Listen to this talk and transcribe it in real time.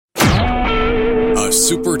a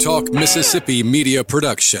Super Talk Mississippi media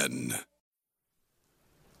production.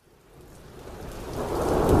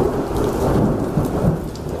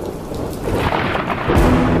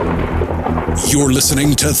 You're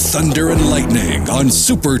listening to Thunder and Lightning on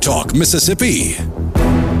Super Talk Mississippi.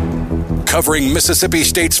 Covering Mississippi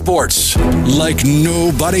State sports like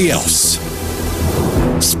nobody else.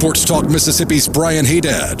 Sports Talk Mississippi's Brian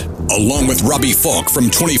Haydad, along with Robbie Falk from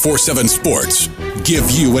 24/7 Sports,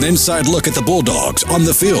 give you an inside look at the Bulldogs on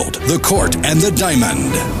the field, the court, and the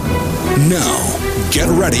diamond. Now, get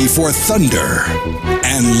ready for Thunder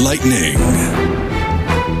and Lightning.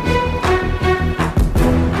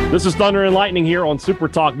 This is Thunder and Lightning here on Super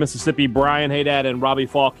Talk Mississippi. Brian Haydad and Robbie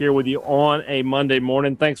Falk here with you on a Monday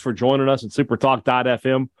morning. Thanks for joining us at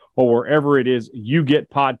supertalk.fm or wherever it is you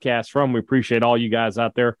get podcasts from. We appreciate all you guys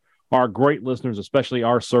out there, our great listeners, especially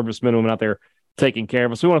our servicemen and women out there taking care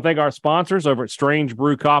of us. We want to thank our sponsors over at Strange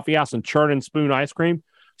Brew Coffee House and Churn and Spoon Ice Cream.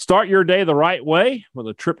 Start your day the right way with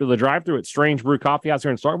a trip to the drive-thru at Strange Brew Coffee House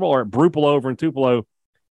here in Starkville or at Brupolo over in Tupelo.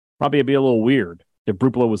 Probably it'd be a little weird if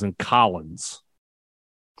Brupolo was in Collins.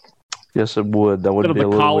 Yes, it would. That would be a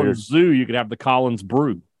little Collins weird. Zoo, you could have the Collins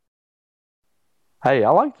Brew. Hey, I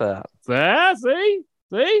like that. Yeah, see?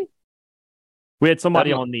 We had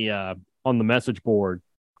somebody on the message board.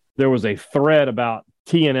 There was a thread about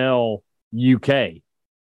TNL UK.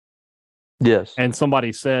 Yes. And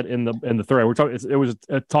somebody said in the thread, it was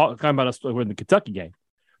a talk kind of about us in the Kentucky game.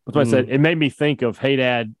 That's what I said. It made me think of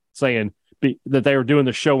Haydad saying that they were doing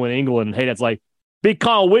the show in England, and Haydad's like, be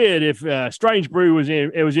kind of weird if Strange Brew was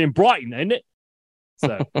in Brighton, isn't it?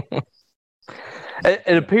 So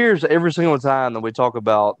it appears every single time that we talk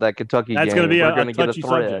about that Kentucky game, going to be we're going to get a touchy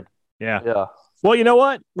thread. subject. Yeah. Yeah. Well, you know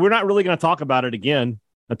what? We're not really going to talk about it again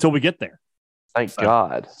until we get there. Thank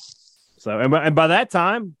God. So, and by that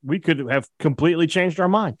time, we could have completely changed our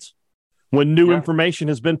minds when new information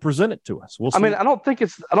has been presented to us. We'll see. I mean, I don't think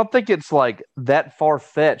it's like that far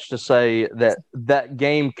fetched to say that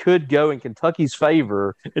game could go in Kentucky's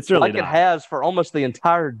favor. It's really like not. It has for almost the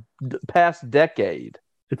entire past decade.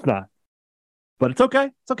 It's not, but it's okay.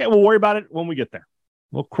 It's okay. We'll worry about it when we get there.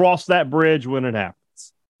 We'll cross that bridge when it happens.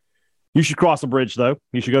 You should cross the bridge, though.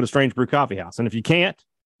 You should go to Strange Brew Coffee House, and if you can't,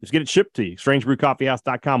 just get it shipped to you.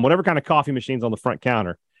 StrangeBrewCoffeehouse.com. Whatever kind of coffee machine's on the front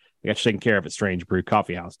counter, they got you taken care of at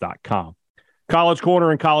StrangeBrewCoffeehouse.com. College Corner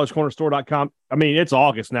and CollegeCornerStore.com. I mean, it's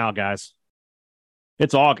August now, guys.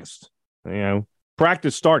 It's August. You know,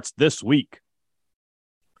 practice starts this week.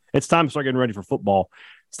 It's time to start getting ready for football.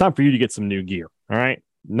 It's time for you to get some new gear. All right.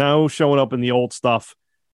 No showing up in the old stuff.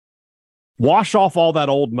 Wash off all that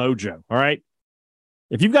old mojo. All right.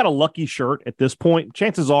 If you've got a lucky shirt at this point,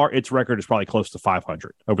 chances are its record is probably close to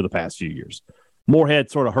 500 over the past few years.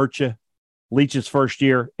 Moorhead sort of hurt you. Leach's first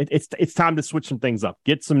year. It's time to switch some things up.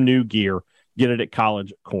 Get some new gear. Get it at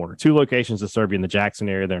College Corner. 2 locations to serve you in the Jackson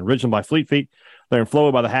area. They're in Richmond by Fleet Feet. They're in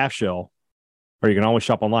Flowood by the Half Shell. Or you can always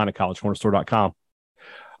shop online at collegecornerstore.com.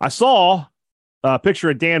 I saw a picture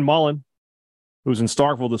of Dan Mullen, who was in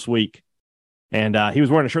Starkville this week. And he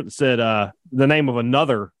was wearing a shirt that said the name of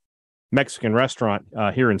another Mexican restaurant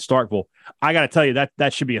here in Starkville. I got to tell you,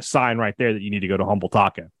 that should be a sign right there that you need to go to Humble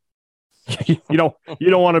Taco. you don't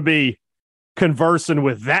want to be conversing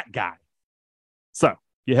with that guy. So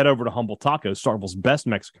you head over to Humble Tacos, Starkville's best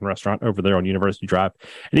Mexican restaurant over there on University Drive,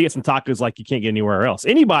 and you get some tacos like you can't get anywhere else.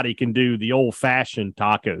 Anybody can do the old-fashioned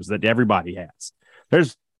tacos that everybody has.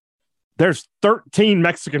 There's 13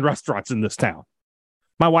 Mexican restaurants in this town.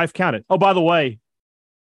 My wife counted. Oh, by the way,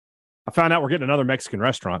 I found out we're getting another Mexican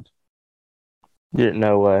restaurant.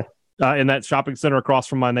 No way. In that shopping center across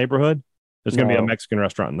from my neighborhood, there's going to be a Mexican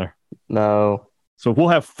restaurant in there. No. So we'll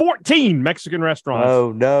have 14 Mexican restaurants.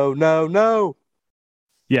 No.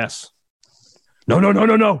 Yes.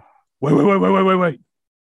 No. Wait.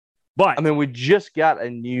 But I mean, we just got a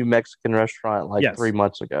new Mexican restaurant 3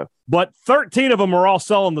 months ago. But 13 of them are all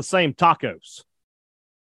selling the same tacos.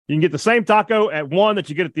 You can get the same taco at one that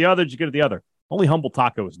you get at the other, that you get at the other. Only Humble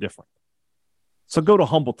Taco is different. So go to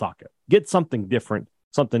Humble Taco. Get something different,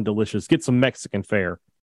 something delicious. Get some Mexican fare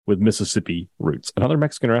with Mississippi roots. Another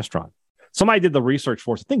Mexican restaurant. Somebody did the research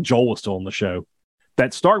for us. I think Joel was still on the show.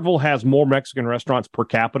 That Starkville has more Mexican restaurants per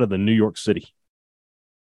capita than New York City.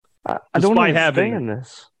 I don't understand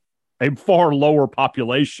this. A far lower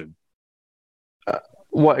population.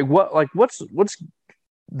 What's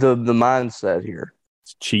the mindset here?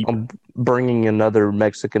 It's cheap. I'm bringing another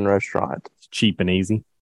Mexican restaurant. It's cheap and easy.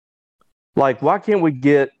 Like, why can't we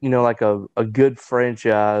get, a good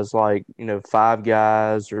franchise like, Five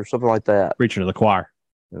Guys or something like that? Preaching to the choir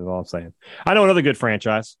is all I'm saying. I know another good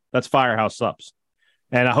franchise. That's Firehouse Subs.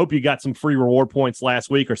 And I hope you got some free reward points last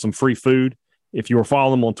week or some free food If you were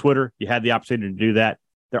following them on Twitter, you had the opportunity to do that.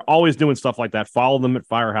 They're always doing stuff like that. Follow them at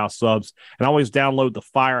Firehouse Subs, and always download the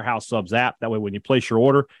Firehouse Subs app. That way, when you place your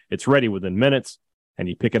order, it's ready within minutes, and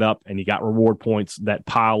you pick it up, and you got reward points that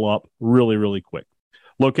pile up really, really quick.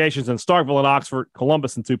 Locations in Starkville and Oxford,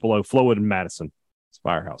 Columbus and Tupelo, Flowood and Madison. It's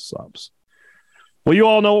Firehouse Subs. Well, you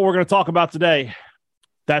all know what we're going to talk about today.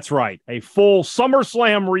 That's right, a full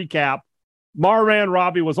SummerSlam recap. Marman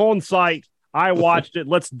Robbie was on site. I watched it.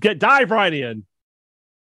 Let's dive right in.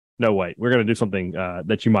 No, wait. We're going to do something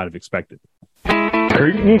that you might have expected.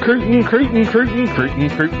 Curtain, curtain, curtain, curtain, curtain,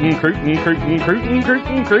 curtain, curtain, curtain, curtain,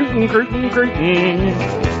 curtain, curtain, curtain, curtain.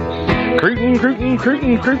 Curtain, curtain,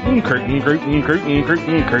 curtain, curtain, curtain, curtain, curtain, curtain,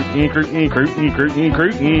 curtain, curtain, curtain,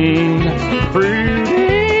 curtain,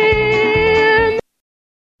 curtain.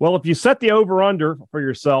 Well, if you set the over-under for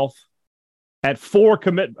yourself at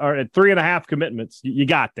 3.5 commitments, you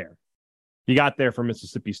got there. You got there for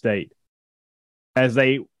Mississippi State as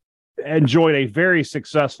they enjoyed a very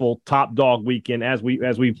successful top dog weekend as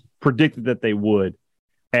we predicted that they would,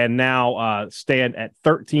 and now stand at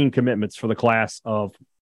 13 commitments for the class of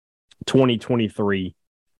 2023.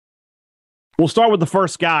 We'll start with the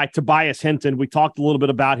first guy, Tobias Hinton. We talked a little bit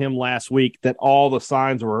about him last week, that all the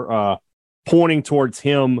signs were pointing towards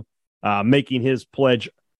him making his pledge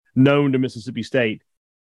known to Mississippi State.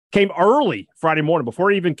 Came early Friday morning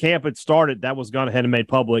before even camp had started. That was gone ahead and made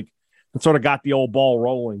public and sort of got the old ball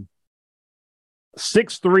rolling.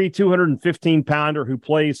 6'3", 215-pounder who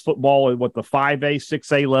plays football at the 5A,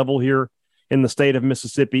 6A level here in the state of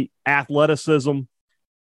Mississippi. Athleticism.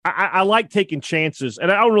 I like taking chances,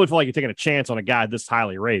 and I don't really feel like you're taking a chance on a guy this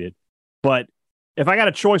highly rated. But if I got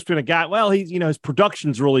a choice between a guy, well, his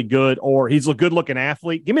production's really good, or he's a good-looking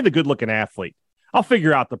athlete, give me the good-looking athlete. I'll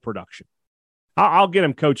figure out the production. I'll get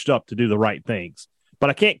him coached up to do the right things. But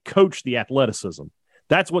I can't coach the athleticism.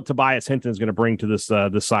 That's what Tobias Hinton is going to bring to this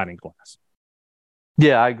signing class.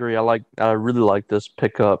 Yeah, I agree. I really like this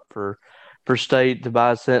pickup for State.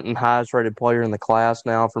 Tobias Hinton, highest rated player in the class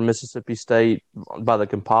now for Mississippi State by the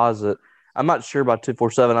composite. I'm not sure about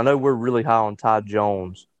 247. I know we're really high on Ty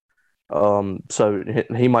Jones, so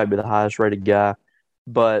he might be the highest rated guy.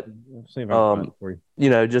 But I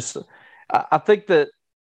think that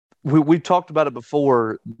we've talked about it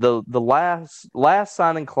before. The last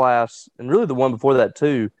signing class, and really the one before that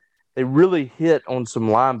too, they really hit on some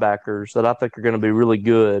linebackers that I think are going to be really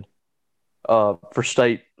good for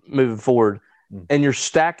State moving forward. And you're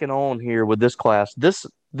stacking on here with this class. This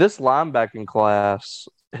linebacking class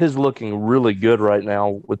is looking really good right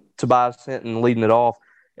now with Tobias Hinton leading it off.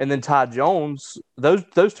 And then Ty Jones,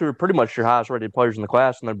 those two are pretty much your highest rated players in the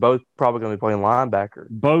class, and they're both probably going to be playing linebacker.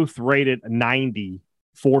 Both rated 90,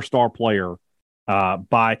 4-star player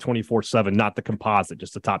by 24/7, not the composite,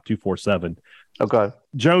 just the top 247. Okay.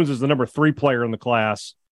 Jones is the number 3 player in the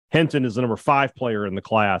class. Hinton is the number 5 player in the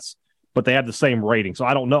class, but they have the same rating. So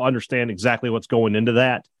I don't understand exactly what's going into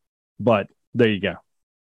that, but there you go.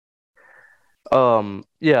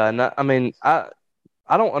 Yeah, and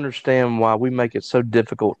I don't understand why we make it so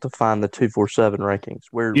difficult to find the 247 rankings.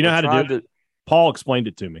 You know how to do it? Paul explained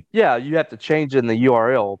it to me. Yeah, you have to change it in the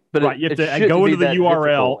URL. But right, you have to go into the URL,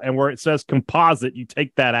 difficult. And where it says composite, you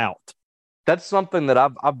take that out. That's something that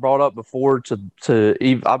I've brought up before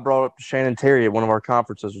I brought up to Shannon Terry at one of our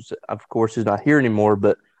conferences. Which, of course, he's not here anymore.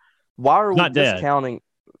 But why are we discounting?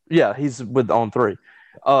 Dead. Yeah, he's on 3.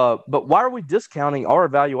 But why are we discounting our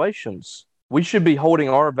evaluations? We should be holding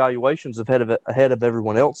our evaluations ahead of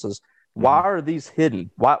everyone else's. Why are these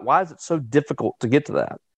hidden? Why is it so difficult to get to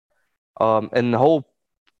that? And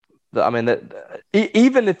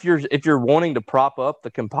even if you're wanting to prop up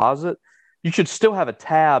the composite, you should still have a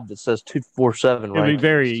tab that says 247. It'd be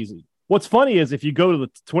very easy. What's funny is if you go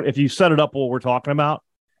to if you set it up what we're talking about,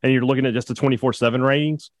 and you're looking at just the 24/7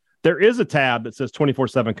 ratings, there is a tab that says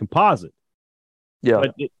 24/7 composite. Yeah,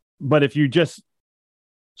 but if you just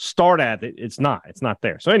start at it, it's not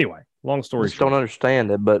there. So anyway, long story short, don't understand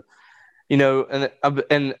it, but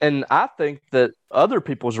and I think that other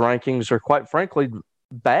people's rankings are quite frankly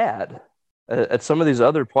bad at some of these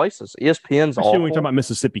other places. ESPN's awful. When we talk about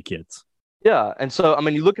Mississippi kids. Yeah, and so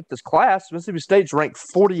you look at this class. Mississippi State's ranked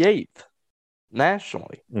 48th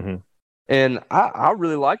nationally, and I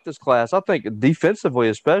really like this class. I think defensively,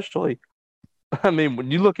 especially. When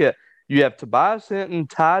you look at you have Tobias Hinton,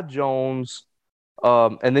 Ty Jones.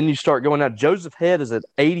 And then you start going out. Joseph Head is at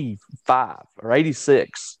 85 or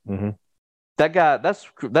 86. That guy,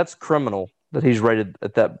 that's criminal that he's rated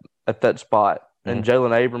at that spot. And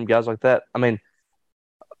Jalen Abram, guys like that.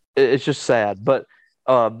 It's just sad. But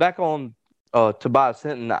back on Tobias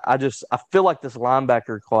Hinton, I feel like this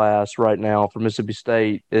linebacker class right now for Mississippi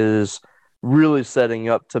State is really setting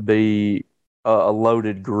up to be a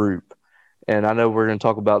loaded group. And I know we're going to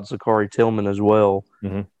talk about Zachary Tillman as well.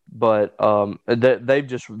 Mm-hmm. But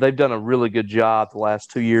they've done a really good job the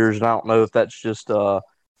last 2 years, and I don't know if that's just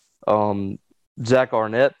Zach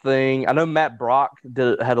Arnett thing. I know Matt Brock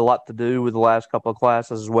had a lot to do with the last couple of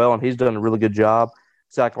classes as well, and he's done a really good job.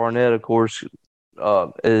 Zach Arnett, of course,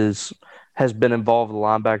 has been involved with the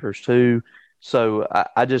linebackers too. So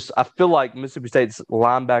I feel like Mississippi State's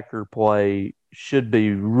linebacker play should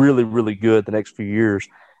be really, really good the next few years,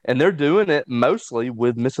 and they're doing it mostly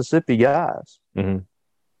with Mississippi guys. Mm-hmm.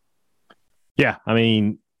 Yeah, I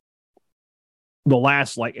mean, the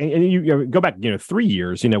last and you go back, 3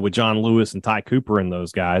 years, with John Lewis and Ty Cooper and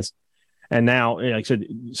those guys, and now, like I said,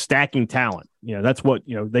 stacking talent. That's what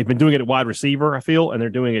they've been doing it at wide receiver, I feel, and they're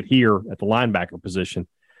doing it here at the linebacker position.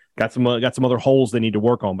 Got some other holes they need to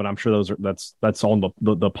work on, but I'm sure that's on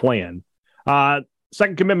the plan.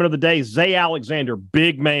 Second commitment of the day, Zay Alexander,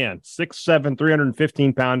 big man, 6'7",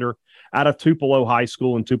 315-pounder, out of Tupelo High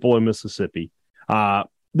School in Tupelo, Mississippi.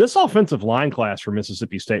 This offensive line class for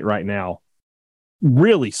Mississippi State right now,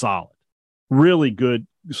 really solid, really good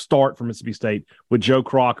start for Mississippi State with Joe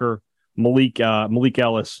Crocker, Malik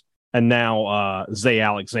Ellis, and now Zay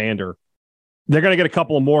Alexander. They're going to get a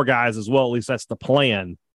couple of more guys as well. At least that's the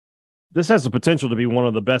plan. This has the potential to be one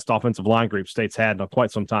of the best offensive line groups State's had in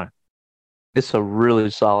quite some time. It's a really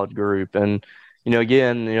solid group. And,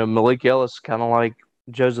 again, Malik Ellis, kind of like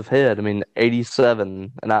Joseph Head.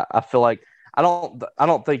 87. And I feel like I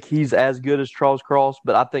don't think he's as good as Charles Cross,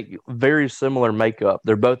 but I think very similar makeup.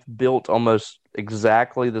 They're both built almost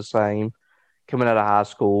exactly the same coming out of high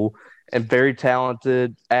school, and very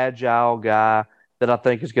talented, agile guy that I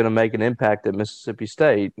think is going to make an impact at Mississippi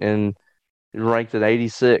State, and ranked at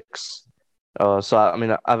 86. So,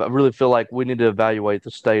 I really feel like we need to evaluate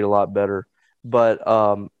the state a lot better. But,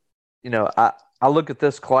 I look at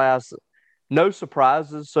this class, no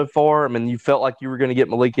surprises so far. You felt like you were going to get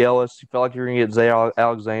Malik Ellis. You felt like you were going to get Zay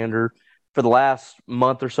Alexander. For the last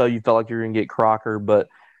month or so, you felt like you were going to get Crocker. But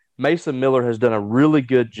Mason Miller has done a really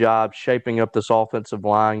good job shaping up this offensive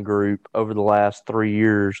line group over the last 3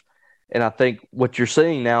 years. And I think what you're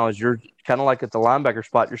seeing now is you're kind of like at the linebacker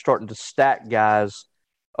spot, you're starting to stack guys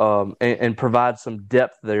and provide some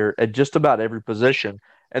depth there at just about every position.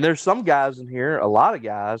 And there's some guys in here, a lot of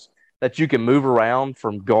guys, that you can move around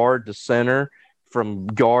from guard to center, from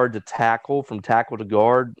guard to tackle, from tackle to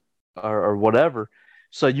guard, or whatever.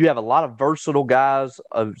 So you have a lot of versatile guys,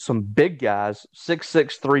 some big guys,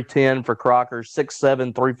 6'6", 310 for Crocker,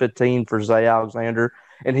 6'7", 315 for Zay Alexander.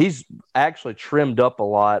 And he's actually trimmed up a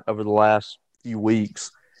lot over the last few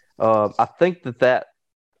weeks. I think that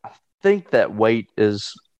weight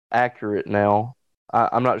is accurate now.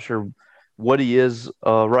 I'm not sure what he is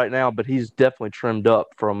right now, but he's definitely trimmed up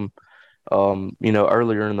from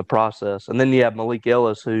earlier in the process. And then you have Malik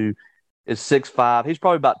Ellis, who is 6'5". He's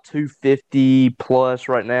probably about 250 plus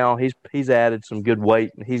right now. He's added some good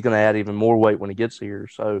weight, and he's going to add even more weight when he gets here.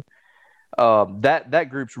 So that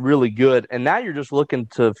group's really good. And now you're just looking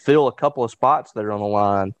to fill a couple of spots that are on the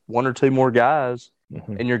line, one or two more guys,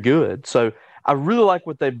 and you're good. So I really like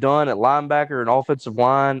what they've done at linebacker and offensive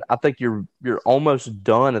line. I think you're almost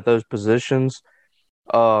done at those positions.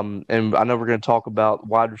 And I know we're going to talk about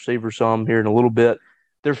wide receiver some here in a little bit.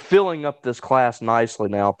 They're filling up this class nicely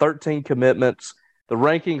now. 13 commitments. The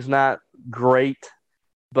ranking's not great,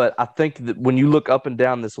 but I think that when you look up and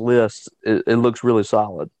down this list, it looks really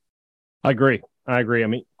solid. I agree.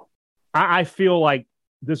 I feel like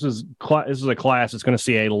this is a class that's going to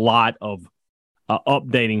see a lot of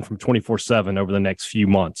updating from 24/7 over the next few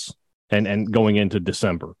months and going into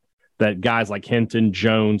December. That guys like Hinton,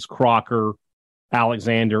 Jones, Crocker,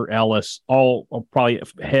 Alexander, Ellis, all probably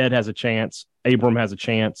Head has a chance, Abram has a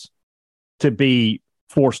chance to be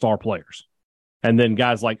 4-star players. And then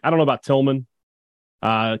guys like, I don't know about Tillman,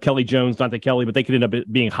 Kelly Jones, Dante Kelly, but they could end up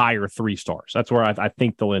being higher 3 stars. That's where I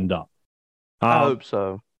think they'll end up. I hope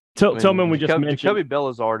so. Tillman, we just mentioned. Jacoby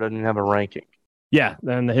Belazar doesn't have a ranking. Yeah,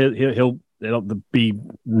 and it'll be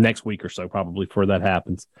next week or so probably before that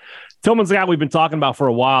happens. Tillman's the guy we've been talking about for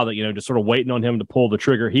a while that, just sort of waiting on him to pull the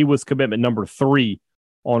trigger. He was commitment number 3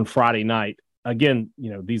 on Friday night. Again,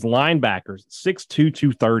 these linebackers, 6'2",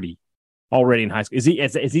 230 already in high school. Is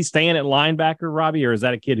he staying at linebacker, Robbie, or is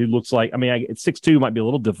that a kid who looks like, 6'2" might be a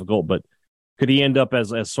little difficult, but could he end up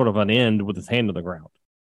as sort of an end with his hand to the ground?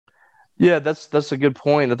 Yeah, that's a good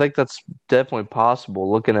point. I think that's definitely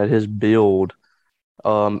possible looking at his build.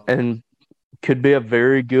 And could be a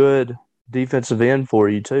very good defensive end for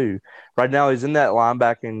you too. Right now he's in that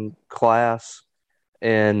linebacking class,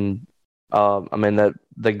 and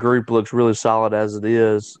the group looks really solid as it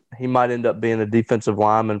is. He might end up being a defensive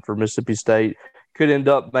lineman for Mississippi State. Could end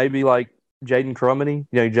up maybe like Jaden Crumedy.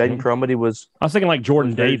 Jaden Crumedy was. I was thinking like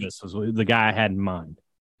Jordan Davis was the guy I had in mind.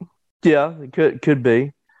 Yeah, it could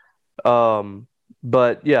be.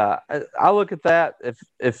 But yeah, I look at that.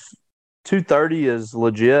 If 230 is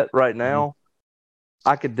legit right now,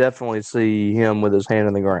 I could definitely see him with his hand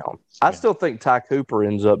in the ground. I still think Ty Cooper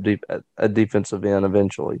ends up a defensive end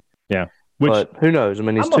eventually. Yeah. But who knows? I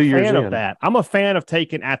mean, he's 2 years in. I'm a fan of that. I'm a fan of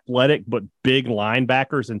taking athletic but big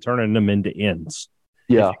linebackers and turning them into ends.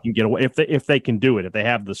 Yeah. If you can get away, if they can do it, if they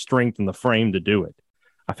have the strength and the frame to do it.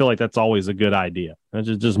 I feel like that's always a good idea. That's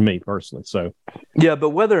just me personally. So yeah, but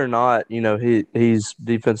whether or not, he's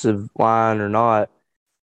defensive line or not,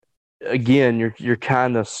 again, you're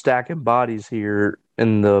kind of stacking bodies here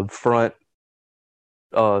in the front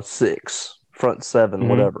six, front seven,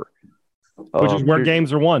 whatever. Which is where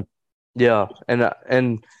games are won. Yeah,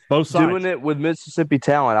 and both sides. Doing it with Mississippi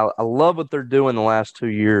talent. I love what they're doing the last 2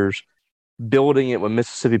 years, building it with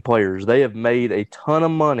Mississippi players. They have made a ton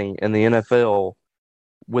of money in the NFL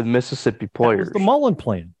with Mississippi players. That was the Mullen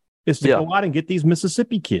plan is to go out and get these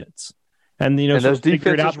Mississippi kids, and those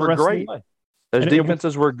defenses were great. Those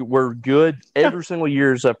defenses were good every single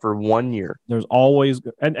year except for 1 year. There's always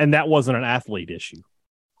and that wasn't an athlete issue.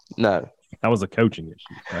 No. That was a coaching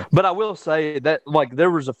issue. Right? But I will say that there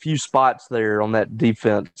was a few spots there on that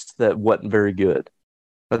defense that wasn't very good.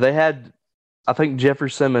 They had, I think Jeffrey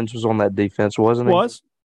Simmons was on that defense, wasn't he?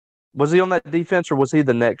 Was he on that defense or was he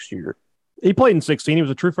the next year? He played in 16. He was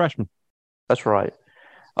a true freshman. That's right.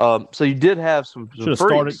 So you did have some should have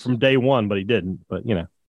started from day one, but he didn't. But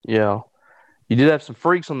Yeah, you did have some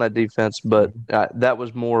freaks on that defense, but that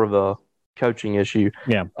was more of a coaching issue.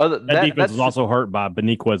 Yeah. That defense was also hurt by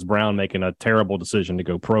Beniquez Brown making a terrible decision to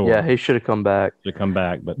go pro. Yeah, he should have come back.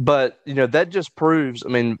 But that just proves, I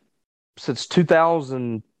mean, since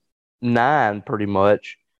 2009 pretty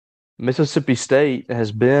much, Mississippi State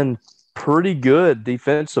has been pretty good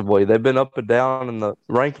defensively. They've been up and down in the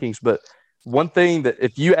rankings, but one thing that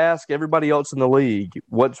if you ask everybody else in the league,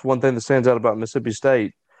 what's one thing that stands out about Mississippi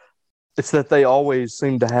State, it's that they always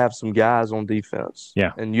seem to have some guys on defense.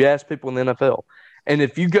 Yeah. And you ask people in the NFL. And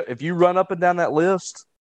if you run up and down that list,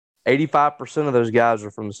 85% of those guys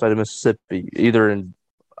are from the state of Mississippi, either in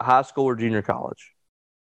high school or junior college.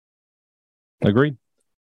 Agreed.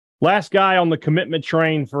 Last guy on the commitment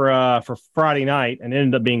train for Friday night, and it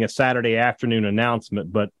ended up being a Saturday afternoon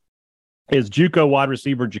announcement, but is JUCO wide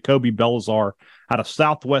receiver Jacoby Belazar out of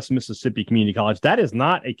Southwest Mississippi Community College. That is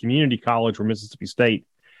not a community college where Mississippi State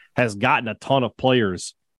has gotten a ton of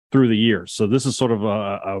players through the years. So this is sort of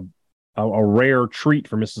a rare treat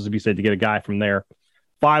for Mississippi State to get a guy from there.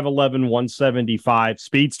 5'11", 175,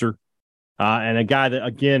 speedster, and a guy that,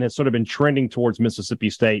 again, has sort of been trending towards Mississippi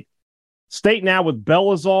State. State now with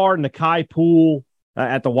Belazar, Nakai Poole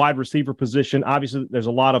at the wide receiver position. Obviously, there's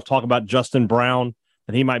a lot of talk about Justin Brown,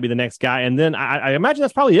 and he might be the next guy. And then I imagine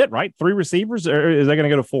that's probably it, right? 3 receivers, or is that going to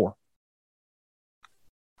go to 4?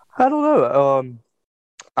 I don't know.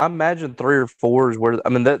 I imagine 3 or 4 is where – I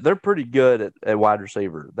mean, they're pretty good at wide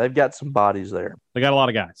receiver. They've got some bodies there. They got a lot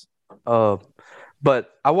of guys. But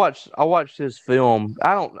I watched his film.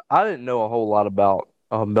 I didn't know a whole lot about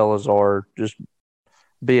Belazar, just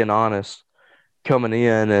being honest, coming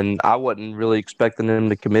in, and I wasn't really expecting him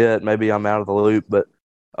to commit. Maybe I'm out of the loop, but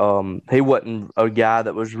he wasn't a guy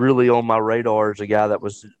that was really on my radar as a guy that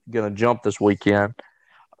was going to jump this weekend.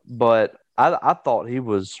 But I thought he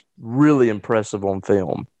was really impressive on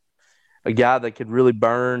film. A guy that could really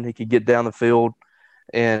burn. He could get down the field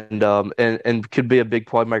and could be a big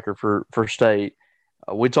playmaker for State.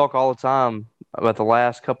 We talk all the time about the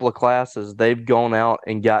last couple of classes. They've gone out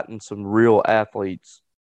and gotten some real athletes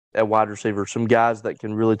at wide receiver, some guys that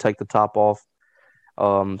can really take the top off,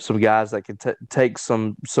 some guys that can take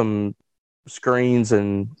some screens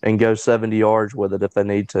and go 70 yards with it if they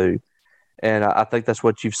need to. And I think that's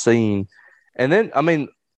what you've seen. And then, I mean,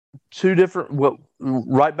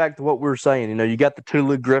 right back to what we were saying, you got the 2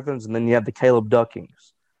 Luke Griffins and then you have the Caleb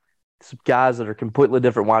Duckings. Some guys that are completely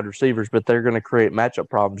different wide receivers, but they're going to create matchup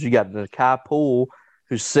problems. You got Nakai Poole,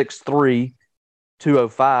 who's 6'3",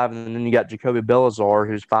 205, and then you got Jacoby Belazar,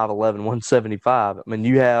 who's 5'11", 175. I mean,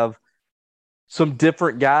 you have some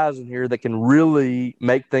different guys in here that can really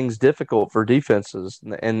make things difficult for defenses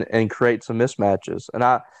and create some mismatches. And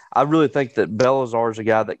I really think that Belazar is a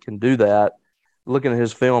guy that can do that. Looking at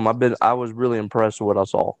his film, I was really impressed with what I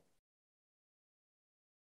saw.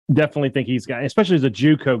 Definitely think he's got, especially as a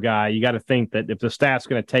JUCO guy, you got to think that if the staff's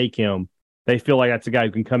going to take him, they feel like that's a guy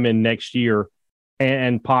who can come in next year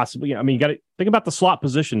and possibly, I mean, you got to think about the slot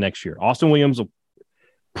position next year. Austin Williams will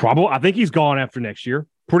I think he's gone after next year.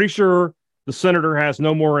 Pretty sure the senator has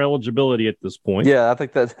no more eligibility at this point. Yeah, I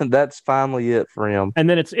think that's finally it for him. And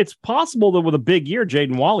then it's possible that with a big year,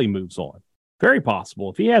 Jaden Walley moves on. Very possible.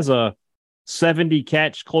 If he has a 70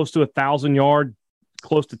 catch, close to 1,000-yard,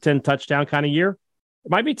 close to 10 touchdown kind of year, it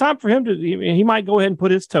might be time for him to. He might go ahead and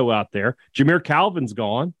put his toe out there. Jameer Calvin's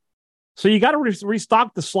gone. So you got to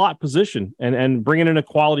restock the slot position, and bringing in a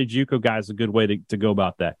quality JUCO guy is a good way to go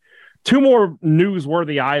about that. Two more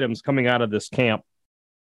newsworthy items coming out of this camp.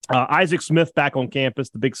 Isaac Smith back on campus,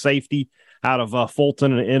 the big safety out of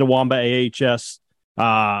Fulton and Itawamba AHS,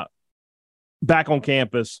 back on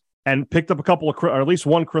campus and picked up a couple of, or at least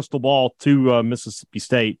one crystal ball to Mississippi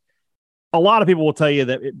State. A lot of people will tell you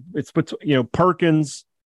that it's Perkins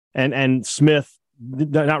and Smith.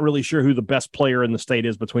 Not really sure who the best player in the state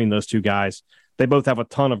is between those two guys. They both have a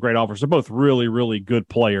ton of great offers. They're both really, really good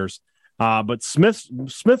players. But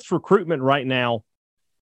Smith's recruitment right now,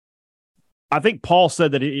 I think Paul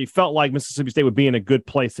said that he felt like Mississippi State would be in a good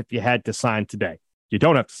place if you had to sign today. You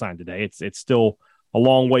don't have to sign today. It's still a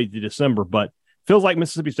long way to December, but feels like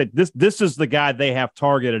Mississippi State, this is the guy they have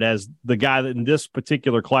targeted as the guy that in this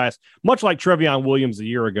particular class, much like Trevion Williams a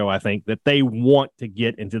year ago, I think, that they want to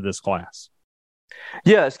get into this class.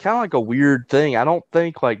 Yeah, it's kind of like a weird thing. I don't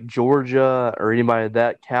think like Georgia or anybody of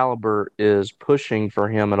that caliber is pushing for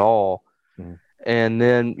him at all. Mm-hmm. And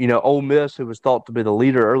then, Ole Miss, who was thought to be the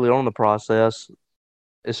leader early on in the process,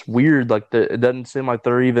 it's weird. Like it doesn't seem like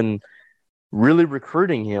they're even really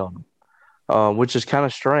recruiting him, which is kind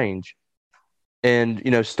of strange. And,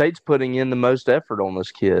 State's putting in the most effort on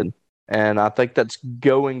this kid. And I think that's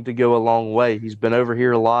going to go a long way. He's been over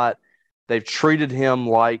here a lot. They've treated him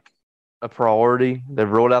like a priority. They've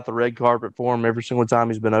rolled out the red carpet for him every single time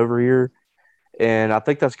he's been over here. And I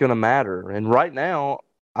think that's going to matter. And right now,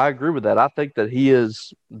 I agree with that. I think that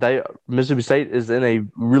Mississippi State is in a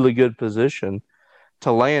really good position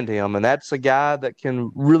to land him. And that's a guy that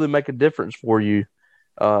can really make a difference for you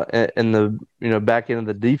in the back end of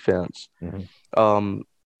the defense. Mm-hmm.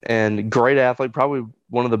 And great athlete, probably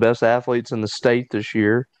one of the best athletes in the state this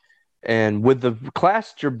year. And with the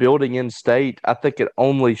class that you're building in state, I think it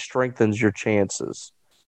only strengthens your chances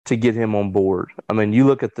to get him on board. I mean, you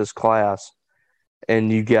look at this class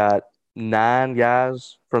and you got 9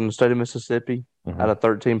 guys from the state of Mississippi out of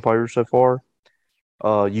 13 players so far.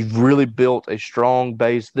 You've really built a strong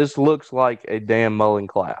base. This looks like a Dan Mullen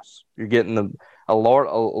class. You're getting a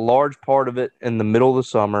large part of it in the middle of the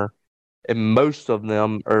summer, and most of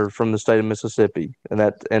them are from the state of Mississippi, and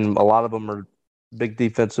a lot of them are big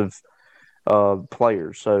defensive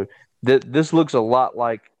players. So this looks a lot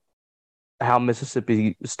like how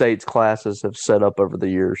Mississippi State's classes have set up over the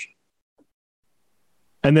years.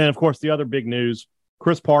 And then, of course, the other big news,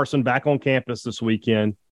 Chris Parson back on campus this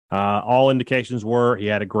weekend. All indications were he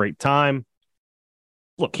had a great time.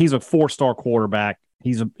 Look, he's a 4-star quarterback.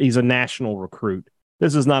 He's a national recruit.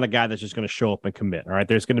 This is not a guy that's just going to show up and commit, all right?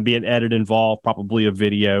 There's going to be an edit involved, probably a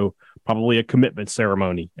video, probably a commitment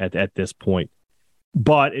ceremony at this point.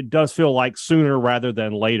 But it does feel like sooner rather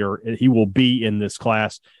than later he will be in this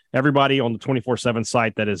class. Everybody on the 24/7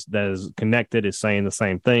 site that is connected is saying the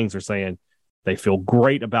same things. They're saying they feel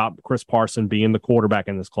great about Chris Parson being the quarterback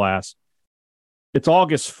in this class. It's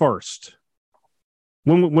August 1st.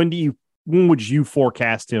 When would you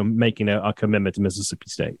forecast him making a commitment to Mississippi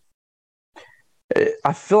State?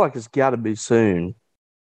 I feel like it's got to be soon,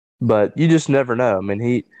 but you just never know. I mean,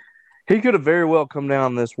 he could have very well come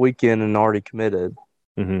down this weekend and already committed,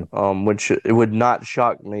 which it would not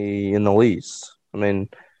shock me in the least. I mean,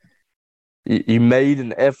 you made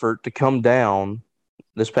an effort to come down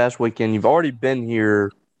this past weekend. You've already been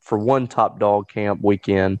here for one Top Dog camp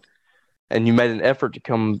weekend, and you made an effort to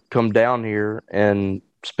come down here and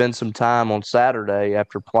spend some time on Saturday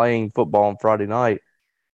after playing football on Friday night.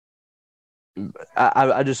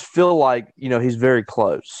 I just feel like he's very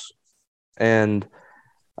close, and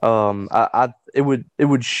it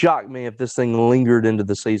would shock me if this thing lingered into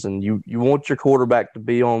the season. You want your quarterback to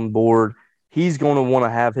be on board. He's going to want to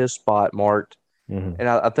have his spot marked. And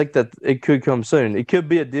I think that it could come soon. It could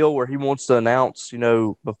be a deal where he wants to announce,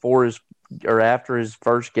 before his or after his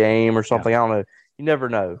first game or something. Yeah. I don't know. You never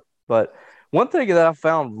know. But one thing that I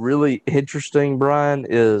found really interesting, Brian,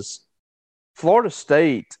 is Florida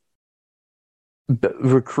State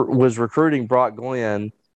was recruiting Brock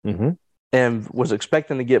Glenn and was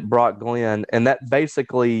expecting to get Brock Glenn, and that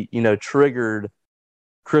basically, triggered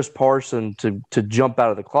Chris Parson to jump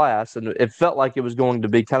out of the class, and it felt like it was going to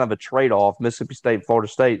be kind of a trade-off, Mississippi State, Florida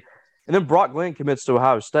State. And then Brock Glenn commits to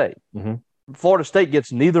Ohio State. Florida State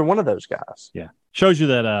gets neither one of those guys. Yeah. Shows you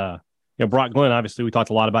that Brock Glenn, obviously we talked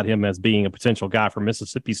a lot about him as being a potential guy for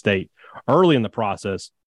Mississippi State early in the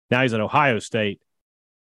process. Now he's at Ohio State.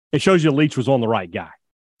 It shows you Leach was on the right guy.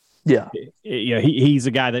 Yeah. He's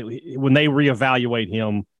a guy that when they reevaluate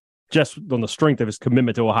him, just on the strength of his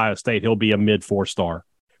commitment to Ohio State, he'll be a mid 4-star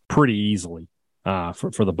pretty easily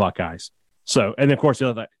for the Buckeyes. So, and of course, the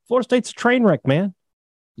other thing, Florida State's a train wreck, man.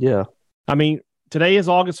 Yeah. I mean, today is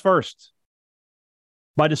August 1st.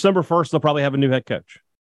 By December 1st, they'll probably have a new head coach.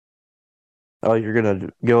 Oh, you're going to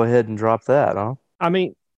go ahead and drop that, huh? I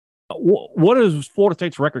mean, what is Florida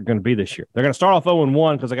State's record going to be this year? They're going to start off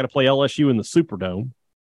 0-1 because they got to play LSU in the Superdome.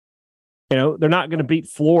 They're not going to beat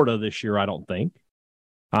Florida this year, I don't think.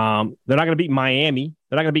 They're not going to beat Miami.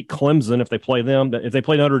 They're not going to beat Clemson if they play them. If they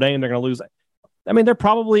play Notre Dame, they're going to lose. I mean, they're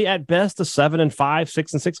probably at best a 7-5,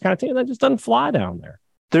 6-6 kind of team. That just doesn't fly down there.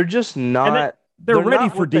 They're just not. They're ready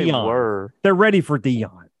for Deion. They're ready for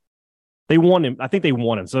Deion. They want him. I think they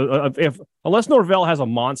want him. So unless Norvell has a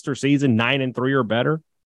monster season, 9-3 or better,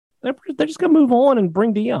 they're just going to move on and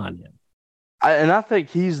bring Deion in. I think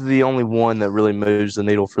he's the only one that really moves the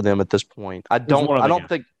needle for them at this point. I don't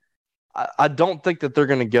think that they're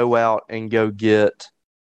going to go out and go get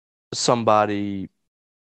somebody,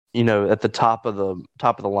 at the top of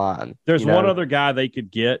the line. There's one other guy they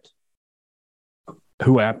could get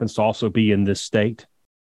who happens to also be in this state,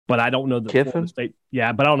 but I don't know that Kiffin? Florida State.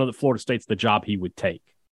 Yeah, but I don't know that Florida State's the job he would take.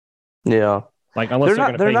 Yeah,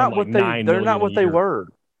 unless they're not what they were. They're not what they were.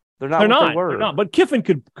 They're not. But Kiffin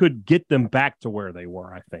could get them back to where they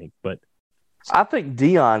were, I think. But I think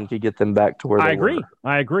Deion could get them back to where they were.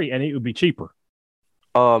 I agree, and it would be cheaper.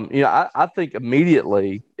 I think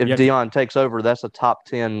immediately if Deion takes over, that's a top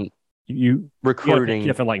 10 recruiting. You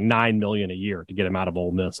Kiffin like $9 million a year to get him out of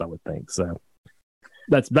Ole Miss, I would think. So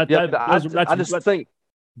I just think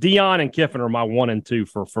Deion and Kiffin are my 1 and 2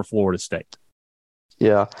 for Florida State.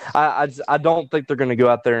 Yeah, I don't think they're going to go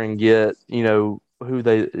out there and get who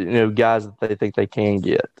they guys that they think they can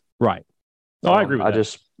get. Right. No, I agree with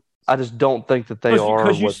that. I just don't think that they are.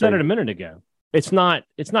 Because you said it a minute ago. It's not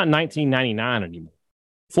 1999 anymore.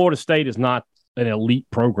 Florida State is not an elite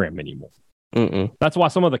program anymore. Mm-mm. That's why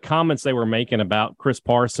some of the comments they were making about Chris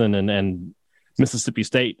Parson and Mississippi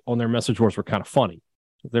State on their message boards were kind of funny.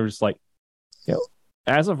 They were just like,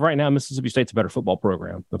 as of right now, Mississippi State's a better football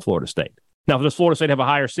program than Florida State. Now, does Florida State have a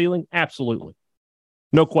higher ceiling? Absolutely.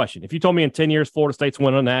 No question. If you told me in 10 years Florida State's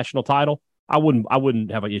winning a national title, I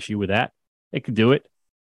wouldn't have an issue with that. They could do it.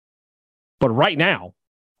 But right now,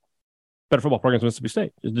 better football program than Mississippi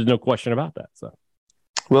State. There's no question about that. So,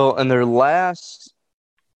 well, in their last,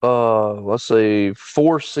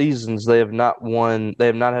 4 seasons, they have not won. They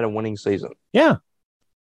have not had a winning season. Yeah.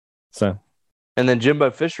 So, and then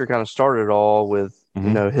Jimbo Fisher kind of started it all with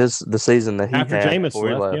the season that he after had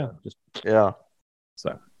Jameis left. Yeah.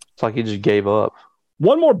 So it's like he just gave up.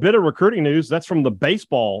 One more bit of recruiting news. That's from the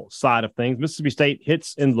baseball side of things. Mississippi State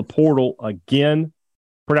hits in the portal again.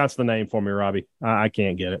 Pronounce the name for me, Robbie. I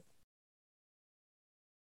can't get it.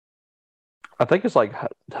 I think it's like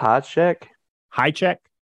Hijack. Hijack?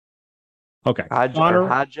 Okay.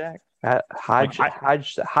 Hijack? Or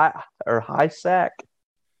Hisack?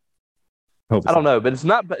 I don't know, but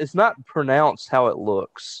it's not pronounced how it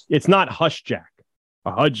looks. It's not Hushjack.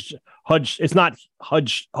 It's not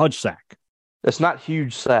Hudge Sack. It's not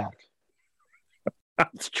Huge Sack. I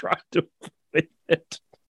was trying to fit it.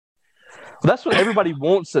 That's what everybody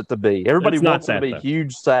wants it to be. Everybody wants it to be though.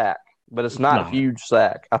 Huge Sack, but it's not Huge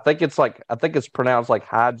Sack. I think it's pronounced like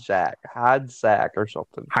Hijack or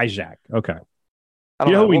something. Hijack. Okay. I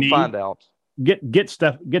don't know. We'll find out. Get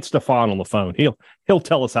Stefan on the phone. He'll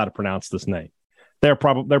tell us how to pronounce this name. They're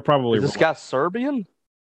probably Is this guy Serbian?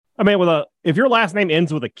 I mean, if your last name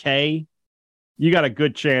ends with a K, you got a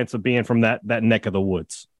good chance of being from that neck of the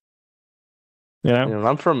woods.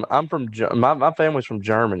 I'm from my family's from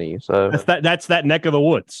Germany, so that's that neck of the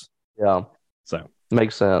woods. Yeah, so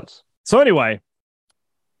makes sense. So anyway,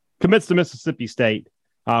 commits to Mississippi State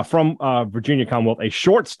from Virginia Commonwealth, a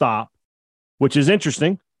shortstop, which is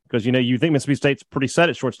interesting because you think Mississippi State's pretty set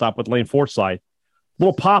at shortstop with Lane Forsythe.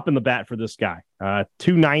 Little pop in the bat for this guy.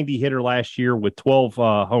 290 hitter last year with 12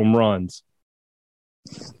 home runs.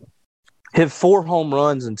 Hit 4 home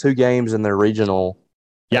runs in 2 games in their regional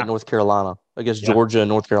at North Carolina against Georgia and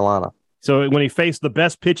North Carolina. So when he faced the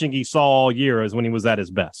best pitching he saw all year is when he was at his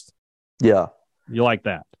best. Yeah. You like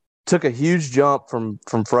that. Took a huge jump from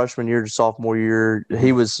freshman year to sophomore year.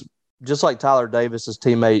 He was just like Tyler Davis, his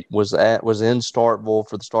teammate was in Starkville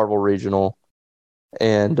for the Starkville regional.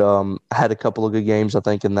 And had a couple of good games, I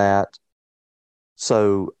think, in that.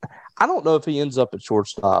 So I don't know if he ends up at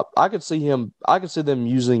shortstop. I could see them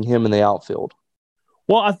using him in the outfield.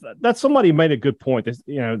 Well, that's somebody made a good point.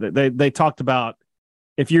 They talked about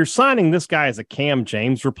if you're signing this guy as a Cam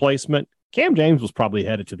James replacement, Cam James was probably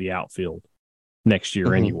headed to the outfield next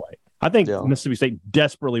year anyway. I think Mississippi State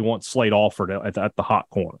desperately wants Slade Alford at the hot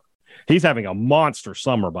corner. He's having a monster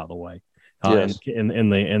summer, by the way, in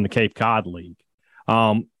the Cape Cod League.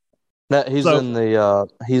 He's in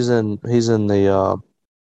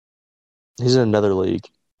another league.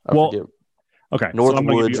 Okay. North so I'm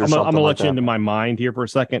Woods going to let you into my mind here for a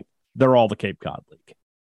second. They're all the Cape Cod League.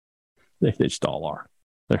 They just all are.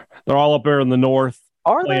 They're all up there in the north.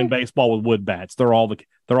 Are playing they? baseball with wood bats? They're all the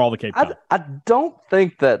Cape Cod. I do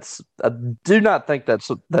not think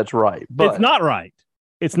that's right. But it's not right.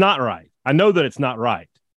 It's not right. I know that it's not right.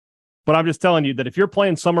 But I'm just telling you that if you're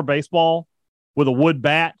playing summer baseball with a wood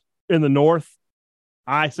bat in the north,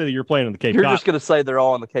 I say that you're playing in the Cape Cod. You're just going to say they're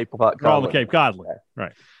all in the Cape Cod. They're all in the Cape Cod League.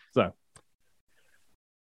 Right.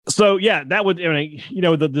 So yeah, that would,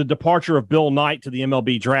 the departure of Bill Knight to the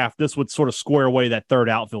MLB draft, this would sort of square away that third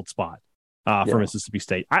outfield spot for Mississippi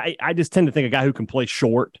State. I just tend to think a guy who can play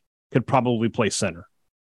short could probably play center.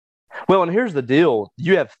 Well, and here's the deal.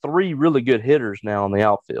 You have three really good hitters now in the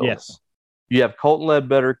outfield. Yes. You have Colton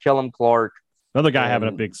Ledbetter, Kellum Clark. Another guy having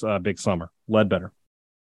a big summer. Ledbetter.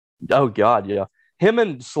 Oh, God, yeah. Him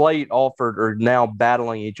and Slate Alford are now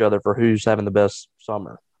battling each other for who's having the best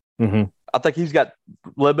summer. Mm-hmm. I think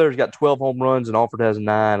Ledbetter's got 12 home runs and Alford has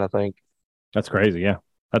 9, I think. That's crazy, yeah.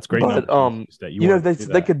 That's great. But,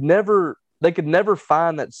 they could never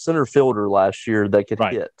find that center fielder last year that could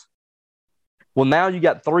hit. Well, now you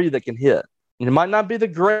got 3 that can hit. And it might not be the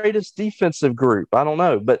greatest defensive group. I don't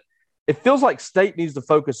know. But it feels like State needs to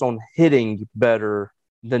focus on hitting better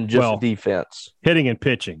than just defense. Hitting and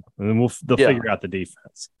pitching. And then they'll figure out the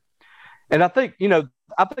defense. And I think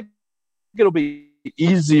it'll be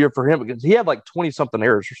easier for him because he had like 20-something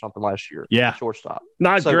errors or something last year. Yeah. Shortstop.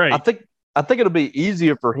 Not great. I think it'll be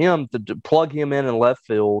easier for him to plug him in left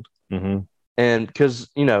field. Mm-hmm. And because,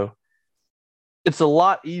 it's a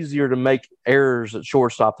lot easier to make errors at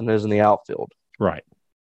shortstop than it is in the outfield. Right.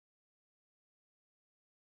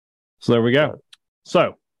 So there we go.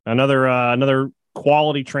 So another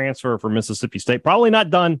quality transfer for Mississippi State. Probably not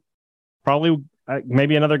done. Probably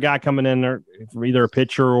maybe another guy coming in there for either a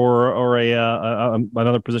pitcher or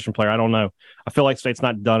another position player. I don't know. I feel like State's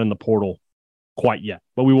not done in the portal quite yet,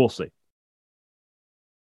 but we will see.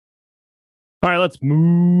 All right, let's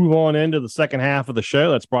move on into the second half of the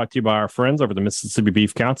show. That's brought to you by our friends over the Mississippi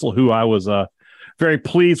Beef Council, who I was very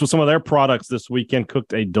pleased with some of their products this weekend.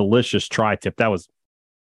 Cooked a delicious tri-tip. That was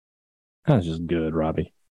just good,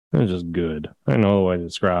 Robbie. That was just good. I don't know the way to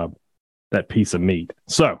describe that piece of meat.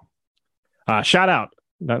 So, shout out.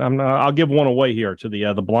 I'll give one away here to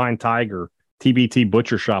the Blind Tiger TBT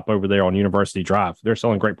Butcher Shop over there on University Drive. They're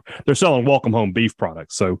selling welcome home beef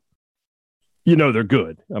products. So, they're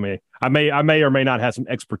good. I mean, I may or may not have some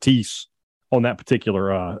expertise on that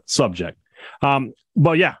particular subject.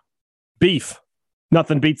 But yeah, beef.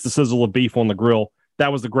 Nothing beats the sizzle of beef on the grill.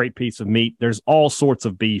 That was a great piece of meat. There's all sorts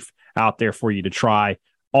of beef out there for you to try.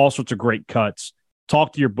 All sorts of great cuts.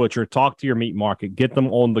 Talk to your butcher. Talk to your meat market. Get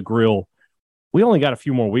them on the grill. We only got a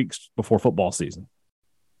few more weeks before football season.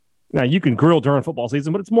 Now, you can grill during football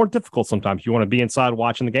season, but it's more difficult sometimes. You want to be inside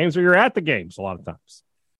watching the games, or you're at the games a lot of times.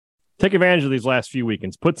 Take advantage of these last few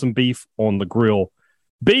weekends. Put some beef on the grill.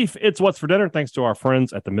 Beef, it's what's for dinner, thanks to our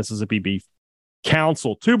friends at the Mississippi Beef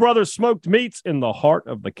Council. Two Brothers Smoked Meats in the heart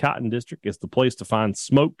of the Cotton District is the place to find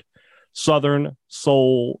smoked Southern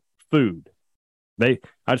soul food. I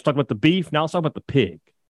just talked about the beef. Now let's talk about the pig,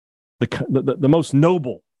 the most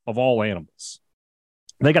noble of all animals.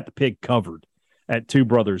 They got the pig covered at Two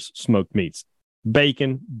Brothers Smoked Meats.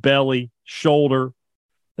 Bacon, belly, shoulder.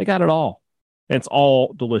 They got it all. And it's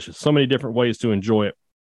all delicious. So many different ways to enjoy it.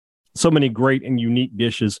 So many great and unique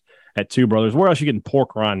dishes at Two Brothers. Where else are you getting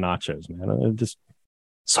pork rind nachos, man? Just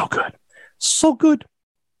so good. So good.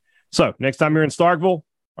 So next time you're in Starkville,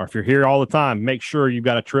 or if you're here all the time, make sure you've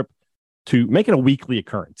got a trip to make it a weekly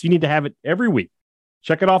occurrence. You need to have it every week.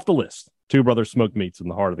 Check it off the list. Two Brothers Smoked Meats in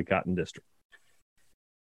the heart of the Cotton District.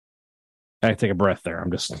 I had to take a breath there. I'm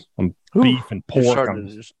beef and pork. I'm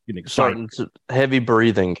just getting excited. Heavy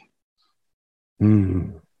breathing.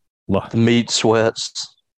 The meat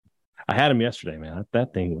sweats. I had them yesterday, man.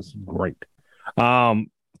 That thing was great.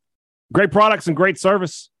 Great products and great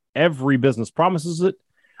service. Every business promises it.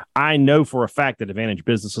 I know for a fact that Advantage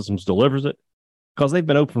Business Systems delivers it because they've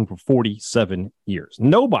been open for 47 years.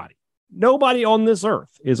 Nobody on this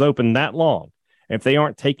earth is open that long if they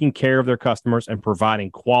aren't taking care of their customers and providing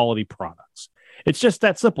quality products. It's just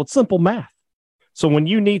that simple. It's simple math. So when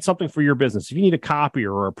you need something for your business, if you need a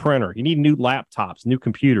copier or a printer, you need new laptops, new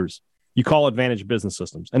computers, you call Advantage Business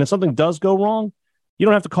Systems. And if something does go wrong, You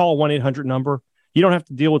don't have to call a 1-800 number. You don't have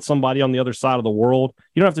to deal with somebody on the other side of the world.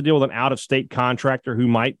 You don't have to deal with an out-of-state contractor who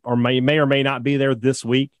may or may not be there this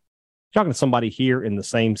week. You're talking to somebody here in the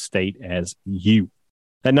same state as you.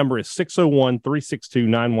 That number is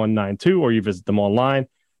 601-362-9192, or you visit them online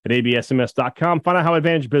at absms.com. Find out how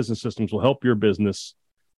Advantage Business Systems will help your business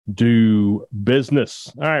do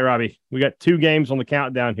business. All right, Robbie, we got 2 games on the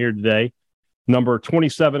countdown here today, number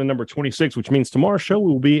 27 and number 26, which means tomorrow's show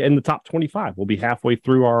we will be in the top 25. We'll be halfway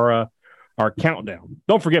through our countdown.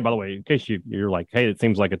 Don't forget, by the way, in case you're like, hey, it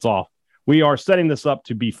seems like it's off, we are setting this up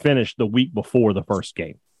to be finished the week before the first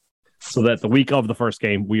game, so that the week of the first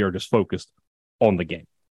game, we are just focused on the game.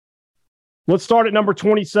 Let's start at number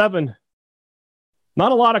 27.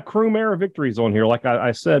 Not a lot of Croom era victories on here, like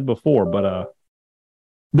I said before, but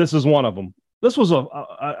this is one of them. This was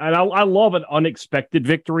and I love an unexpected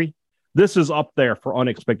victory. This is up there for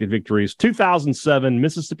unexpected victories. 2007,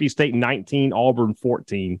 Mississippi State 19, Auburn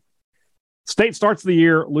 14. State starts the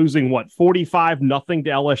year losing, 45-0 to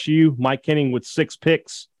LSU. Mike Henning with 6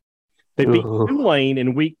 picks. They beat Tulane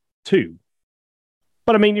in week 2.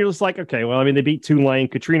 But, I mean, you're just like, okay, well, I mean, they beat Tulane.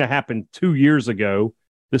 Katrina happened 2 years ago.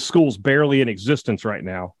 This school's barely in existence right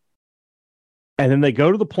now. And then they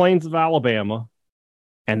go to the Plains of Alabama,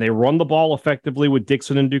 and they run the ball effectively with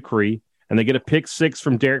Dixon and Dupree, and they get a pick 6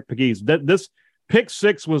 from Derek Pegues. This pick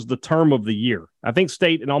 6 was the term of the year. I think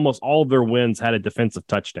State in almost all of their wins had a defensive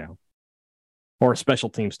touchdown or a special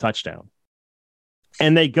teams touchdown.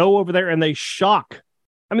 And they go over there and they shock.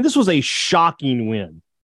 I mean, this was a shocking win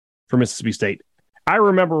for Mississippi State. I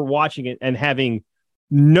remember watching it and having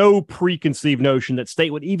no preconceived notion that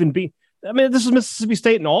State would even be. I mean, this is Mississippi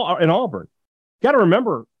State and Auburn. Got to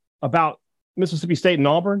remember about Mississippi State and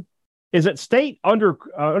Auburn is that State under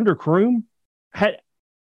Croom had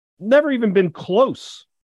never even been close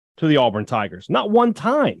to the Auburn Tigers. Not one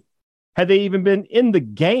time had they even been in the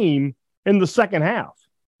game in the second half.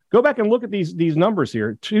 Go back and look at these numbers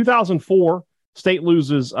here. 2004, State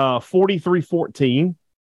loses 43-14.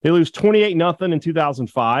 They lose 28-0 in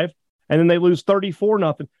 2005, and then they lose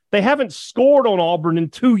 34-0. They haven't scored on Auburn in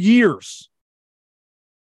 2 years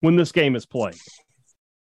when this game is played.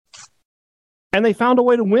 And they found a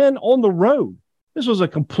way to win on the road. This was a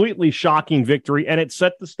completely shocking victory, and it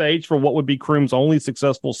set the stage for what would be Croom's only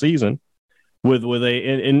successful season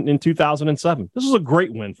in 2007. This was a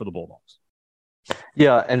great win for the Bulldogs.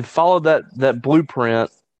 Yeah, and follow that blueprint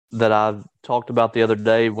that I talked about the other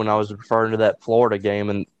day when I was referring to that Florida game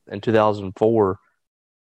in 2004.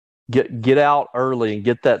 Get out early and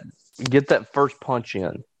get that first punch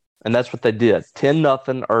in, and that's what they did.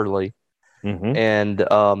 10-0 early, and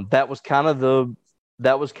that was kind of the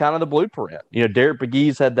blueprint. You know, Derek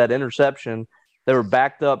Pegues had that interception. They were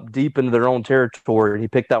backed up deep into their own territory, and he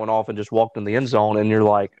picked that one off and just walked in the end zone. And you're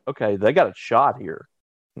like, okay, they got a shot here.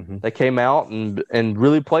 They came out and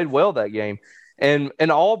really played well that game. And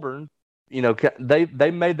Auburn, you know,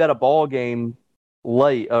 they made that a ball game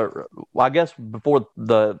late, or I guess before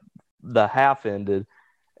the half ended.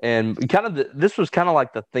 And this was kind of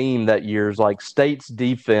like the theme that year is like State's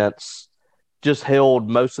defense just held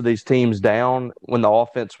most of these teams down when the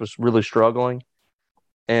offense was really struggling.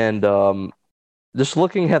 And just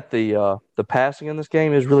looking at the passing in this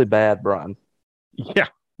game is really bad, Brian. Yeah,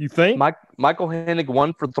 you think? Michael Hennig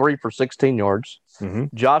 1 for 3 for 16 yards.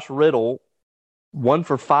 Josh Riddle 1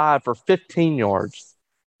 for 5 for 15 yards.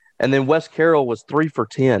 And then Wes Carroll was 3 for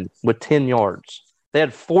 10 with 10 yards. They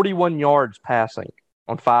had 41 yards passing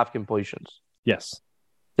on 5 completions. Yes.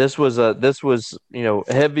 This was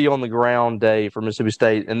heavy on the ground day for Mississippi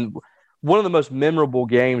State, and one of the most memorable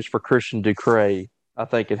games for Christian Ducray, I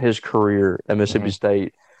think, in his career at Mississippi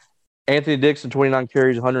State. Anthony Dixon, 29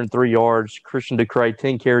 carries, 103 yards. Christian Ducray,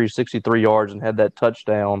 10 carries, 63 yards, and had that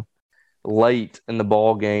touchdown late in the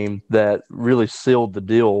ball game that really sealed the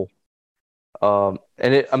deal.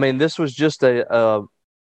 This was just a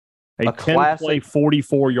 10-play,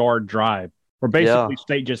 44-yard drive where basically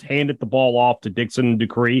State just handed the ball off to Dixon and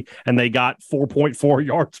Dupree, and they got 4.4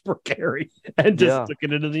 yards per carry and just took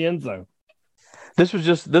it into the end zone. This was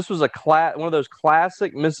one of those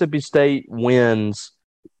classic Mississippi State wins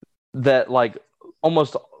that like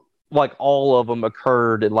almost like all of them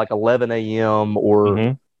occurred at like 11 a.m.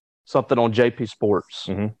 or something on JP Sports.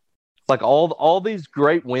 Like all these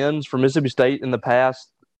great wins for Mississippi State in the past,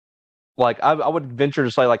 like I would venture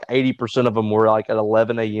to say like 80% of them were like at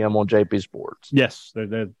 11 a.m. on JP Sports. Yes,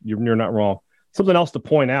 you're not wrong. Something else to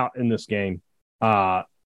point out in this game,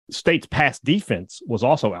 State's pass defense was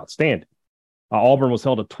also outstanding. Auburn was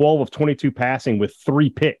held to 12 of 22 passing with 3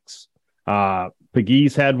 picks.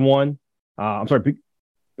 Pegues had 1. I'm sorry,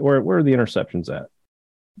 where are the interceptions at?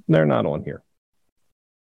 They're not on here.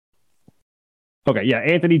 Okay, yeah.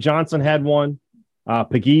 Anthony Johnson had one.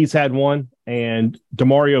 Pegues had one. And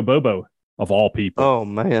Demario Bobo, of all people. Oh,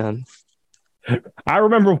 man. I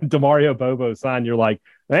remember when Demario Bobo signed, you're like,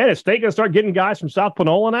 man, is State going to start getting guys from South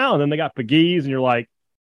Panola now? And then they got Pegues, and you're like,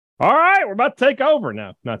 all right, we're about to take over.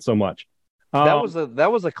 No, not so much. That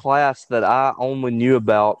was a class that I only knew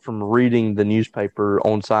about from reading the newspaper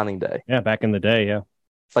on signing day. Yeah, back in the day, yeah.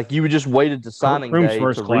 Like you just waited to signing day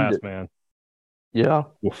first to class, read it. Man. Yeah.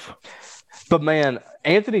 Oof. But, man,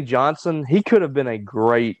 Anthony Johnson, he could have been a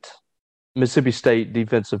great Mississippi State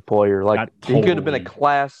defensive player. Like, he could have been a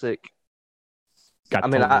classic.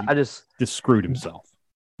 I just screwed himself.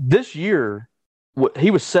 This year,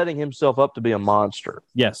 he was setting himself up to be a monster.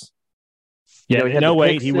 Yes. Yeah, in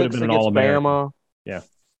 08, he would have been an All-American. Yeah.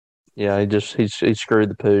 Yeah, he screwed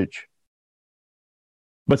the pooch.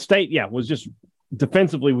 But State, was just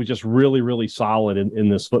defensively was just really, really solid in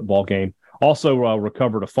this football game. Also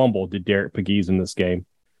recovered a fumble, did Derek Pegues in this game.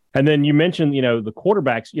 And then you mentioned, the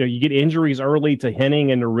quarterbacks, you get injuries early to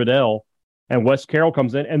Henning and to Riddell, and Wes Carroll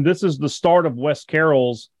comes in. And this is the start of Wes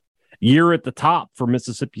Carroll's year at the top for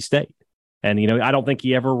Mississippi State. And, I don't think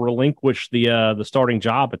he ever relinquished the starting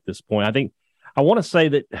job at this point. I want to say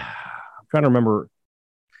that I'm trying to remember.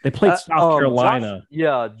 They played South Carolina.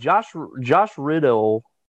 Josh Riddell.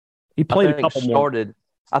 He played a couple more.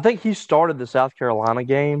 I think he started the South Carolina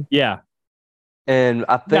game. Yeah. And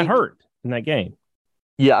I think got hurt in that game.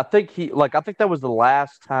 Yeah, I think that was the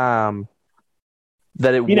last time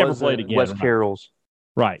that he never played again. Wes Carroll's.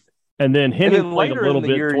 Right. And then Henning played a little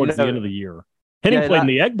bit towards the end of the year. Henning played in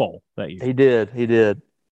the Egg Bowl that year. He did.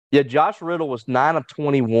 Yeah, Josh Riddell was 9 of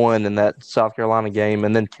 21 in that South Carolina game,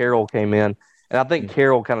 and then Carroll came in, and I think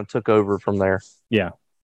Carroll kind of took over from there. Yeah.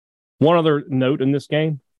 One other note in this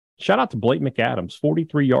game, shout out to Blake McAdams,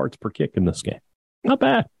 43 yards per kick in this game. Not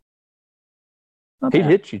bad. He'd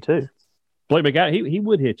hit you, too. Blake McAdams, he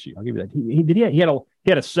would hit you. I'll give you that. He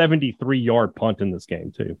had a 73-yard punt in this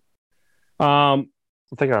game, too. I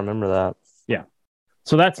think I remember that. Yeah.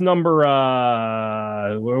 So that's number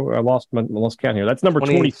I lost count here. That's number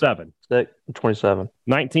 27. 27.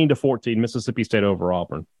 19-14, Mississippi State over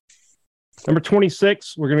Auburn. Number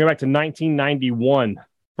 26, we're going to go back to 1991,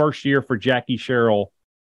 first year for Jackie Sherrill.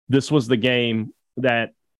 This was the game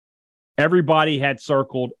that everybody had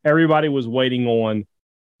circled. Everybody was waiting on.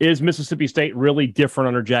 Is Mississippi State really different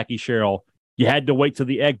under Jackie Sherrill? You had to wait till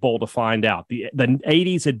the Egg Bowl to find out. The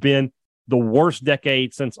 80s had been the worst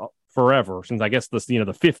decade since forever, since I guess the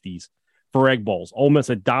 50s for Egg Bowls. Ole Miss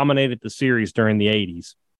had dominated the series during the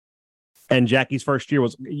 80s. And Jackie's first year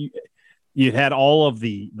was you had all of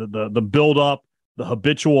the build-up, the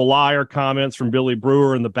habitual liar comments from Billy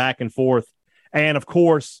Brewer and the back and forth. And, of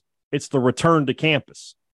course, it's the return to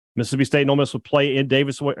campus. Mississippi State and Ole Miss would play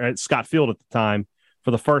in Scott Field at the time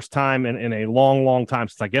for the first time in a long, long time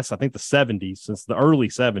since I think the 70s, since the early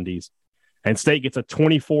 70s. And State gets a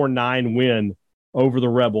 24-9 win over the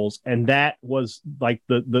Rebels. And that was like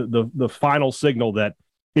the final signal that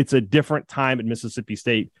it's a different time at Mississippi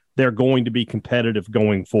State. They're going to be competitive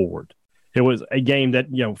going forward. It was a game that,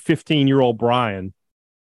 15-year-old Brian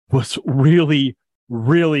was really,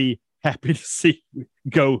 really happy to see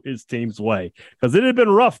go his team's way, because it had been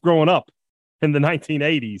rough growing up in the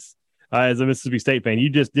 1980s as a Mississippi State fan. You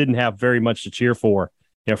just didn't have very much to cheer for.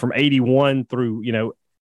 From 81 through,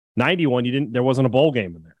 91, there wasn't a bowl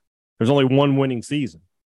game in there. There's only one winning season.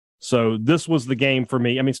 So this was the game for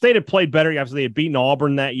me. I mean, State had played better. Obviously, they had beaten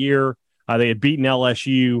Auburn that year. They had beaten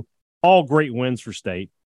LSU. All great wins for State.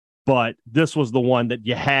 But this was the one that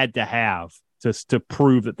you had to have to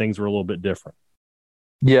prove that things were a little bit different.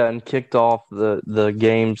 Yeah, and kicked off the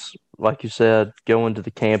games, like you said, going to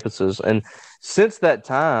the campuses. And since that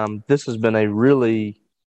time, this has been a really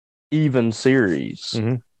even series.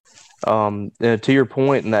 Mm-hmm. To your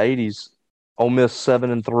point, in the 80s, Ole Miss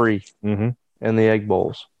 7-3 in the Egg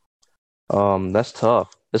Bowls. That's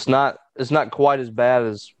tough. It's not quite as bad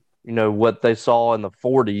as what they saw in the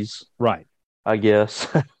 40s, right? I guess.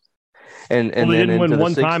 and they didn't win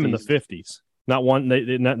one time in the 50s. Not one. They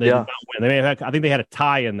did not win. They may have had, I think they had a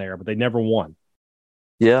tie in there, but they never won.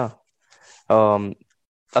 Yeah. I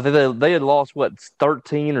think they had lost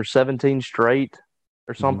 13 or 17 straight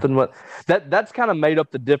or something. But that's kind of made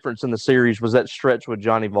up the difference in the series, was that stretch with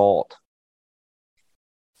Johnny Vaught.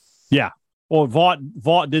 Yeah. Well,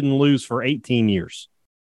 Vaught didn't lose for 18 years.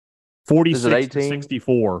 46 to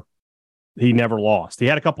 64. He never lost. He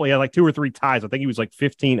had like 2 or 3 ties. I think he was like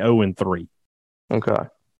 15-0-3. Okay.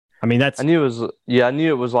 I mean, I knew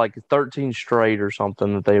it was like 13 straight or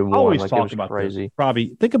something that they won. Always like, talk it was about crazy. This.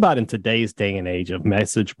 Probably think about in today's day and age of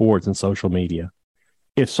message boards and social media,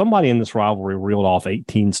 if somebody in this rivalry reeled off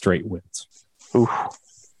 18 straight wins, Oof.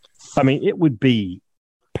 I mean, it would be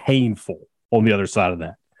painful on the other side of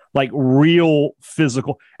that. Like real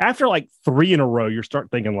physical. After like 3 in a row, you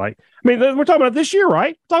start thinking like, I mean, we're talking about this year,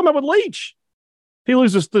 right? We're talking about with Leach. If he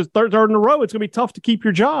loses the third in a row, it's going to be tough to keep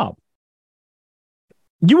your job.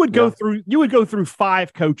 You would go through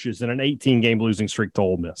 5 coaches in an 18-game losing streak to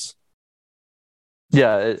Ole Miss.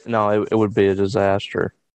 Yeah, it would be a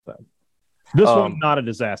disaster. This one's not a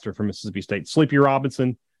disaster for Mississippi State. Sleepy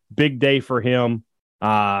Robinson, big day for him.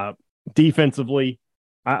 Defensively,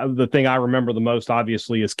 the thing I remember the most,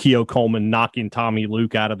 obviously, is Keon Coleman knocking Tommy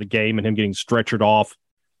Luke out of the game and him getting stretchered off,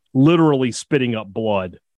 literally spitting up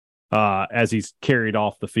blood as he's carried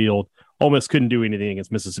off the field. Ole Miss couldn't do anything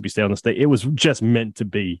against Mississippi State on the State. It was just meant to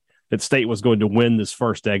be that State was going to win this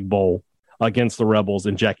first Egg Bowl against the Rebels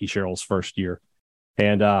in Jackie Sherrill's first year.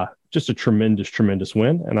 And just a tremendous, tremendous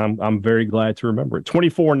win. And I'm very glad to remember it.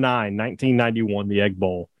 24-9, 1991, the Egg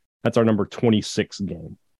Bowl. That's our number 26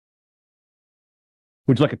 game.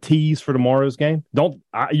 Would you like a tease for tomorrow's game?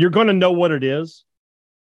 You're going to know what it is,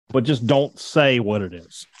 but just don't say what it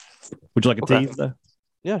is. Would you like a tease, though?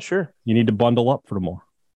 Yeah, sure. You need to bundle up for tomorrow.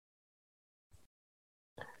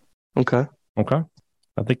 Okay.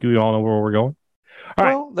 I think we all know where we're going.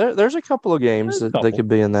 All right. There's a couple of games that they could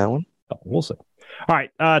be in that one. We'll see. All right.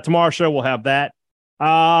 Tomorrow's show, we'll have that.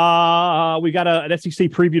 We got an SEC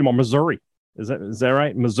preview tomorrow. Missouri. Is that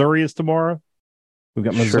right? Missouri is tomorrow. We've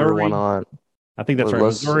got Missouri. Sure, why not? I think that's right.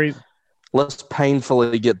 Missouri. Let's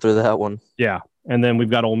painfully get through that one. Yeah. And then we've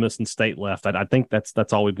got Ole Miss and State left. I think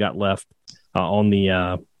that's all we've got left on the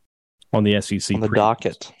SEC on the previews.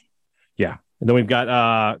 docket. Yeah. And then we've got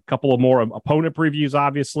a couple of more opponent previews,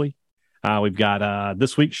 obviously. We've got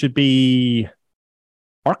this week should be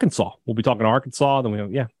Arkansas. We'll be talking to Arkansas.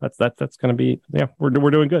 Then that's going to be, we're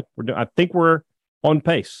doing good. I think we're on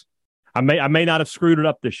pace. I may not have screwed it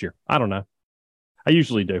up this year. I don't know. I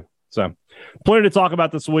usually do. So plenty to talk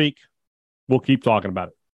about this week. We'll keep talking about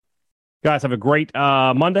it. Guys, have a great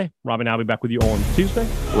Monday. Robbie and I'll be back with you on Tuesday.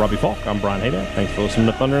 For Robbie Falk, I'm Brian Haydad. Thanks for listening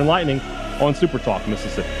to Thunder and Lightning on Super Talk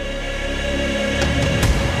Mississippi.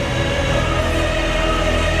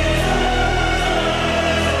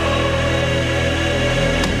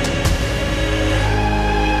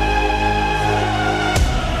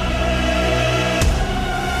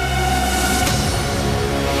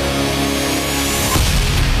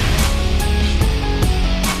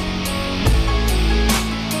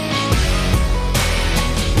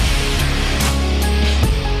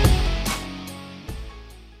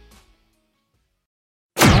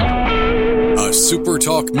 Super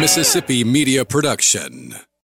Talk Mississippi Media Production.